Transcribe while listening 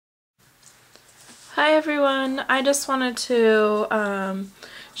Hi everyone, I just wanted to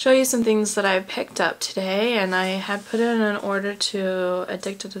show you some things that I picked up today, and I had put in an order to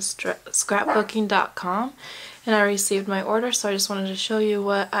addictedtoscrapbooking.com and I received my order, so I just wanted to show you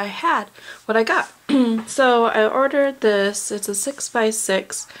what I got. So I ordered this. It's a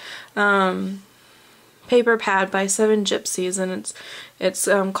 6x6 paper pad by 7 Gypsies, and it's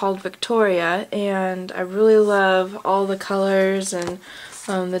called Victoria, and I really love all the colors and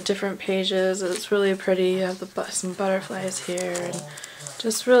the different pages. It's really pretty. You have some butterflies here, and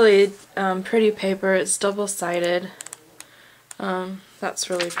just really pretty paper. It's double-sided. That's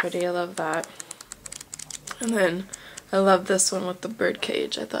really pretty. I love that. And then I love this one with the bird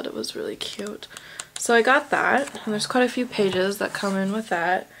cage. I thought it was really cute. So I got that, and there's quite a few pages that come in with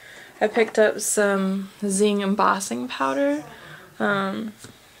that. I picked up some Zing embossing powder and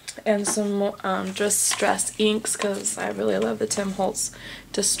some Distress inks, because I really love the Tim Holtz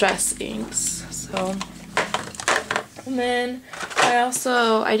Distress inks. So, and then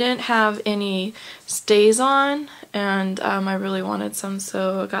I didn't have any stays on, and I really wanted some,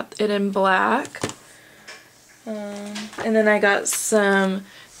 so I got it in black. And then I got some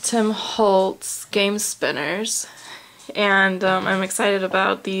Tim Holtz game spinners, and I'm excited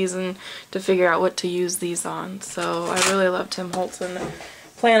about these and to figure out what to use these on. So I really love Tim Holtz and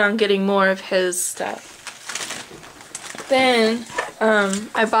plan on getting more of his stuff. Then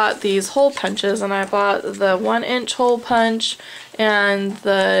I bought these hole punches, and I bought the 1-inch hole punch and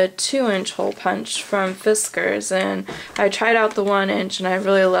the 2-inch hole punch from Fiskars, and I tried out the 1-inch and I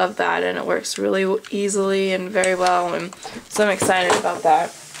really love that, and it works really easily and very well, and so I'm excited about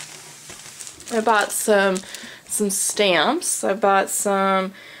that. I bought some stamps. I bought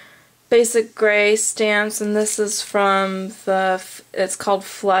some basic gray stamps, and this is from it's called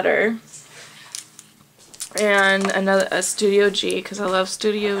Flutter, and a Studio G, because I love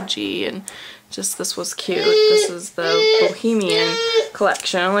Studio G, and just this was cute. This is the Bohemian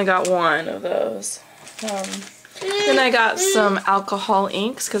collection. I only got one of those. Then I got some alcohol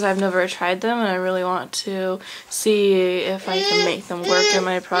inks, because I've never tried them and I really want to see if I can make them work in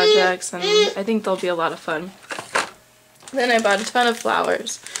my projects, and I think they'll be a lot of fun. Then I bought a ton of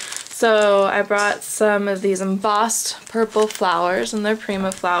flowers. So I brought some of these embossed purple flowers, and they're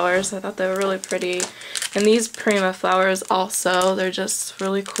Prima flowers. I thought they were really pretty. And these Prima flowers also, they're just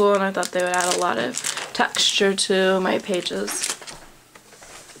really cool, and I thought they would add a lot of texture to my pages.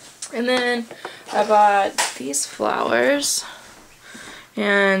 And then I bought these flowers,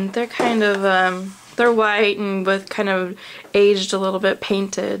 and they're kind of, they're white and with kind of aged a little bit,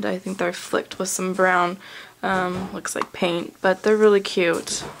 painted. I think they're flicked with some brown, looks like paint, but they're really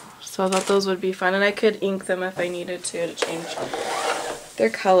cute. So I thought those would be fun, and I could ink them if I needed to change their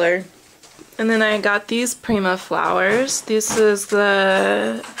color. And then I got these Prima flowers. This is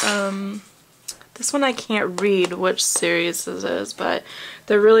the, this one I can't read which series this is, but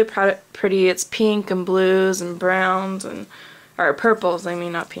they're really pretty. It's pink and blues and browns, or purples, I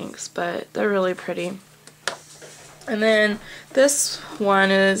mean, not pinks, but they're really pretty. And then this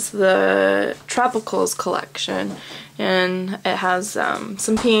one is the Tropicals collection, and it has some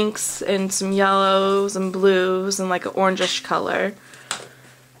pinks and some yellows and blues and like an orangish color.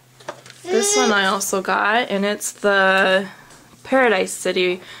 This one I also got, and it's the Paradise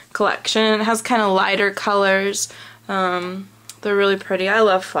City collection. It has kind of lighter colors. They're really pretty. I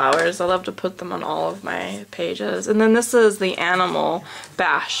love flowers. I love to put them on all of my pages. And then this is the Animal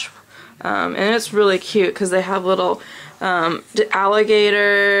Bash. And it's really cute because they have little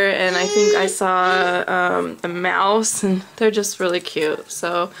alligator, and I think I saw a mouse, and they're just really cute.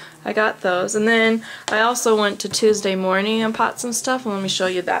 So I got those. And then I also went to Tuesday Morning and bought some stuff, and let me show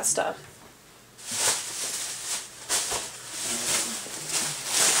you that stuff.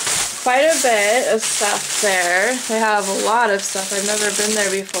 Quite a bit of stuff there. They have a lot of stuff. I've never been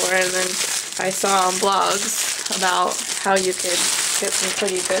there before, and then I saw on blogs about how you could get some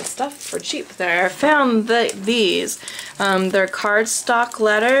pretty good stuff for cheap there. I found these. They're cardstock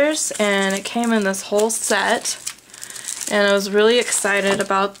letters, and it came in this whole set, and I was really excited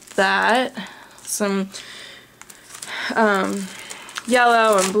about that. Some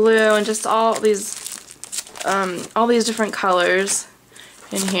yellow and blue, and just all these different colors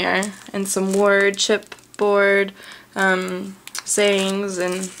in here, and some word chipboard sayings,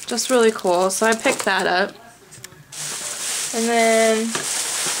 and just really cool. So I picked that up. And then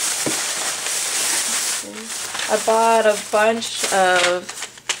I bought a bunch of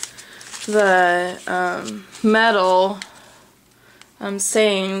the metal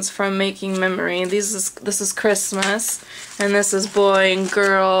sayings from Making Memory. This is Christmas, and this is boy and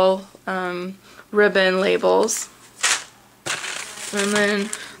girl ribbon labels. And then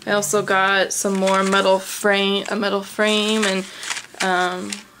I also got some more metal frame, a metal frame, and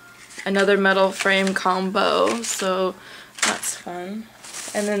another metal frame combo, so that's fun.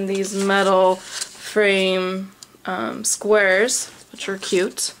 And then these metal frame squares, which are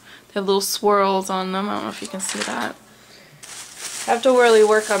cute. They have little swirls on them. I don't know if you can see that. I have to really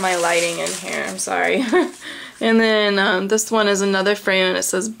work on my lighting in here, I'm sorry. And then this one is another frame, and it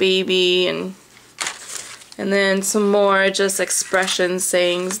says baby, and then some more just expression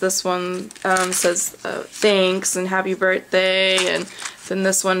sayings. This one says thanks and happy birthday, and then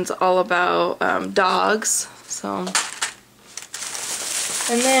this one's all about dogs. So,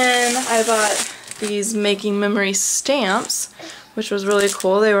 and then I bought these making memory stamps, which was really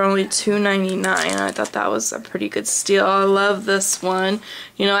cool. They were only $2.99. I thought that was a pretty good steal. I love this one.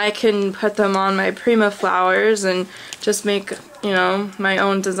 You know, I can put them on my Prima flowers and just make, you know, my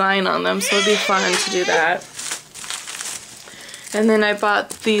own design on them, so it'd be fun to do that. And then I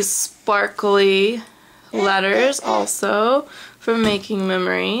bought these sparkly letters also for making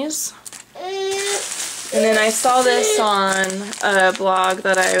memories. And then I saw this on a blog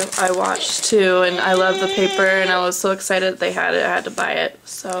that I watched too, and I love the paper, and I was so excited that they had it, I had to buy it.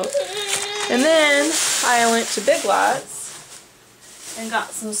 So, and then I went to Big Lots and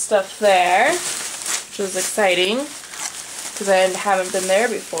got some stuff there, which was exciting because I haven't been there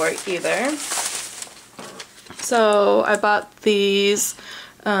before either. So I bought these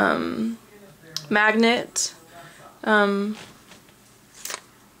magnet,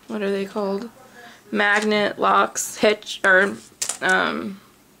 what are they called? Magnet locks, I'm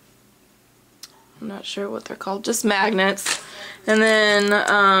not sure what they're called, just magnets. And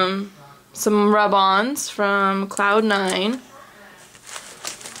then some rub-ons from Cloud9.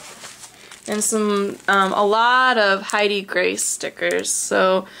 And some, a lot of Heidi Grace stickers.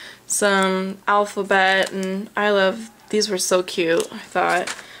 So some alphabet, and I love, these were so cute, I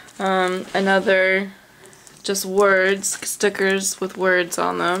thought. Another just words, stickers with words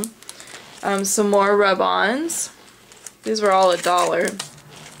on them. Some more rub-ons. These were all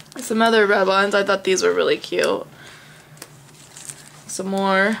 $1. Some other rub-ons. I thought these were really cute. Some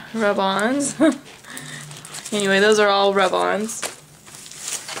more rub-ons. Anyway, those are all rub-ons.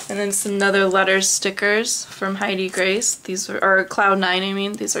 And then some other letter stickers from Heidi Grace. These are, or Cloud9, I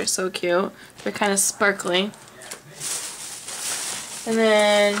mean. These are so cute. They're kind of sparkly. And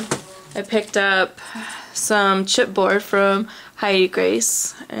then I picked up some chipboard from Heidi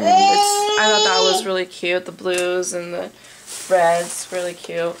Grace, and I thought that was really cute. The blues and the reds, really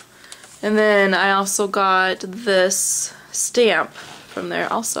cute. And then I also got this stamp from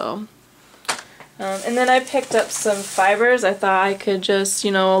there also. And then I picked up some fibers. I thought I could just,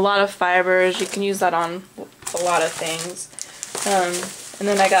 you know, a lot of fibers. You can use that on a lot of things. And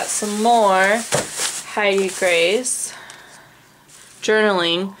then I got some more Heidi Grace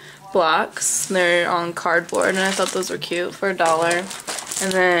journaling blocks. They're on cardboard, and I thought those were cute for $1.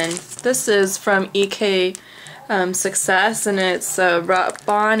 And then this is from EK Success, and it's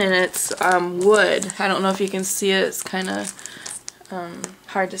rub-on, and it's wood. I don't know if you can see it. It's kind of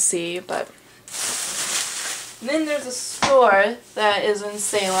hard to see, but. And then there's a store that is in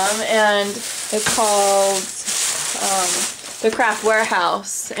Salem, and it's called the Craft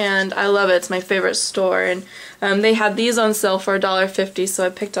Warehouse, and I love it. It's my favorite store, and they had these on sale for $1.50, so I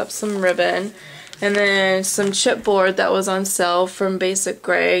picked up some ribbon, and then some chipboard that was on sale from Basic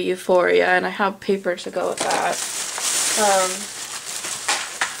Gray, Euphoria, and I have paper to go with that.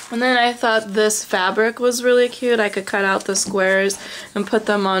 And then I thought this fabric was really cute. I could cut out the squares and put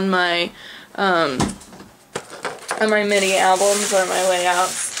them on my mini albums or my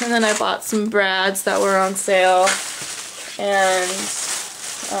layouts. And then I bought some brads that were on sale. And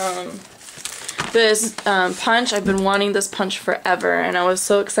this punch, I've been wanting this punch forever, and I was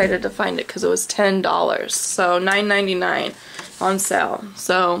so excited to find it because it was $10, so $9.99 on sale.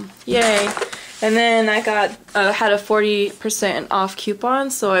 So yay! And then I got had a 40% off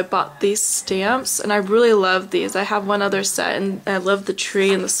coupon, so I bought these stamps, and I really love these. I have one other set, and I love the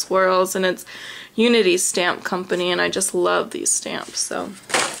tree and the swirls, and it's Unity Stamp Company, and I just love these stamps. So.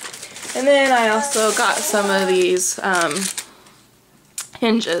 And then I also got some of these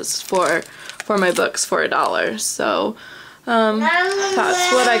hinges for my books for $1. So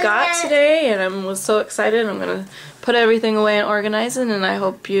that's what I got today, and I was so excited. I'm going to put everything away and organize it, and I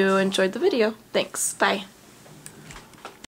hope you enjoyed the video. Thanks. Bye.